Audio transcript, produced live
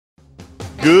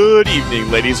Good evening,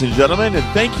 ladies and gentlemen, and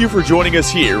thank you for joining us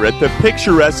here at the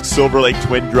picturesque Silver Lake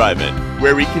Twin Drive-In,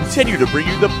 where we continue to bring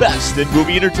you the best in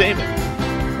movie entertainment.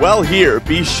 While here,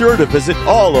 be sure to visit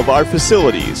all of our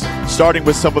facilities, starting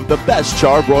with some of the best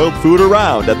charbroiled food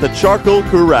around at the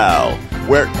Corral,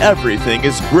 where everything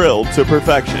is grilled to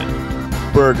perfection.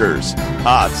 Burgers,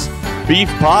 hots, beef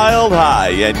piled high,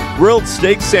 and grilled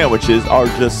steak sandwiches are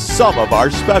just some of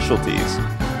our specialties.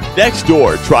 Next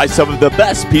door, try some of the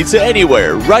best pizza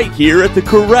anywhere right here at the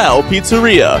Corral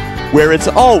Pizzeria, where it's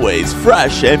always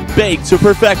fresh and baked to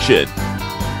perfection.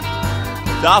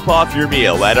 Top off your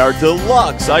meal at our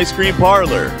deluxe ice cream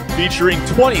parlor, featuring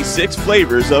 26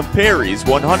 flavors of Perry's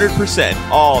 100%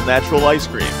 all-natural ice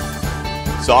cream.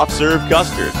 Soft serve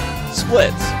custard,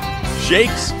 splits,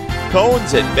 shakes,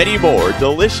 cones, and many more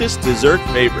delicious dessert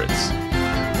favorites.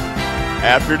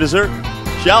 After dessert,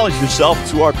 challenge yourself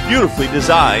to our beautifully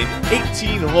designed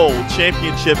 18-hole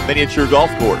championship miniature golf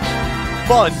course.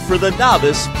 Fun for the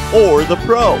novice or the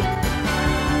pro.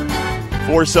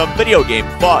 For some video game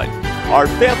fun, our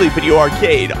Family Video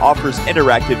Arcade offers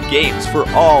interactive games for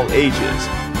all ages,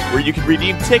 where you can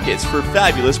redeem tickets for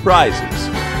fabulous prizes.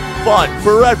 Fun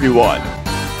for everyone.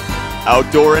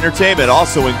 Outdoor entertainment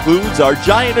also includes our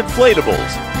giant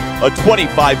inflatables, a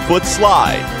 25-foot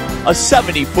slide, a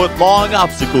 70-foot long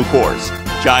obstacle course,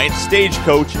 giant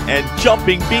stagecoach, and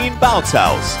jumping bean bounce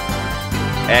house.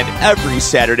 And every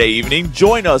Saturday evening,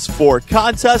 join us for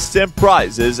contests and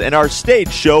prizes and our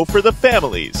stage show for the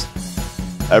families.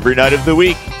 Every night of the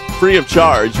week, free of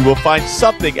charge, you will find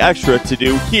something extra to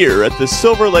do here at the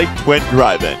Silver Lake Twin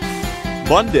Drive-In.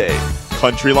 Monday,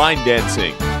 country line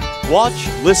dancing. Watch,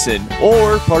 listen,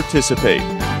 or participate.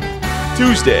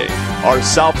 Tuesday, our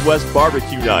Southwest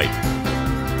Barbecue Night,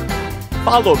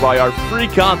 followed by our free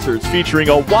concerts featuring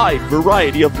a wide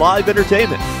variety of live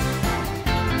entertainment.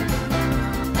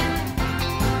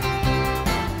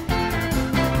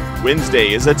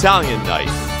 Wednesday is Italian night,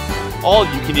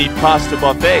 all-you-can-eat pasta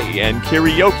buffet and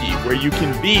karaoke where you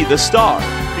can be the star,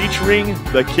 featuring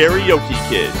the Karaoke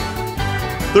Kid.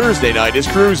 Thursday night is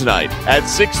cruise night at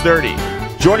 6:30.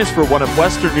 Join us for one of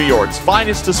Western New York's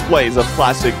finest displays of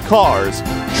classic cars,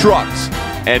 trucks,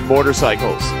 and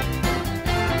motorcycles.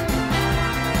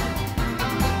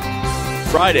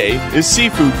 Friday is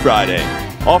Seafood Friday,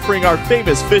 offering our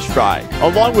famous fish fry,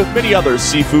 along with many other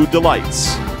seafood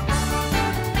delights.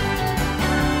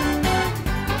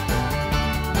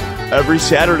 Every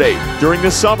Saturday during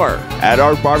the summer, at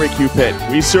our barbecue pit,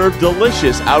 we serve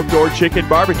delicious outdoor chicken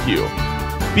barbecue,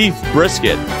 beef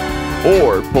brisket,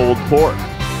 or pulled pork.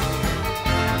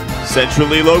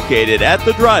 Centrally located at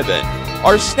the drive-in,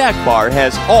 our snack bar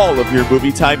has all of your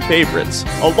movie time favorites,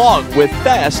 along with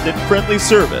fast and friendly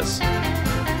service.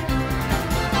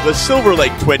 The Silver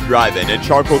Lake Twin Drive-In and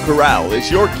Charcoal Corral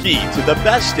is your key to the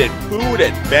best in food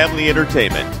and family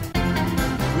entertainment.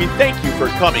 We thank you for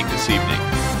coming this evening.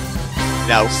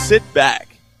 Now sit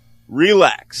back,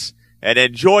 relax, and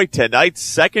enjoy tonight's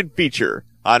second feature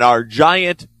on our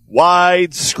giant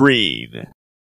wide screen.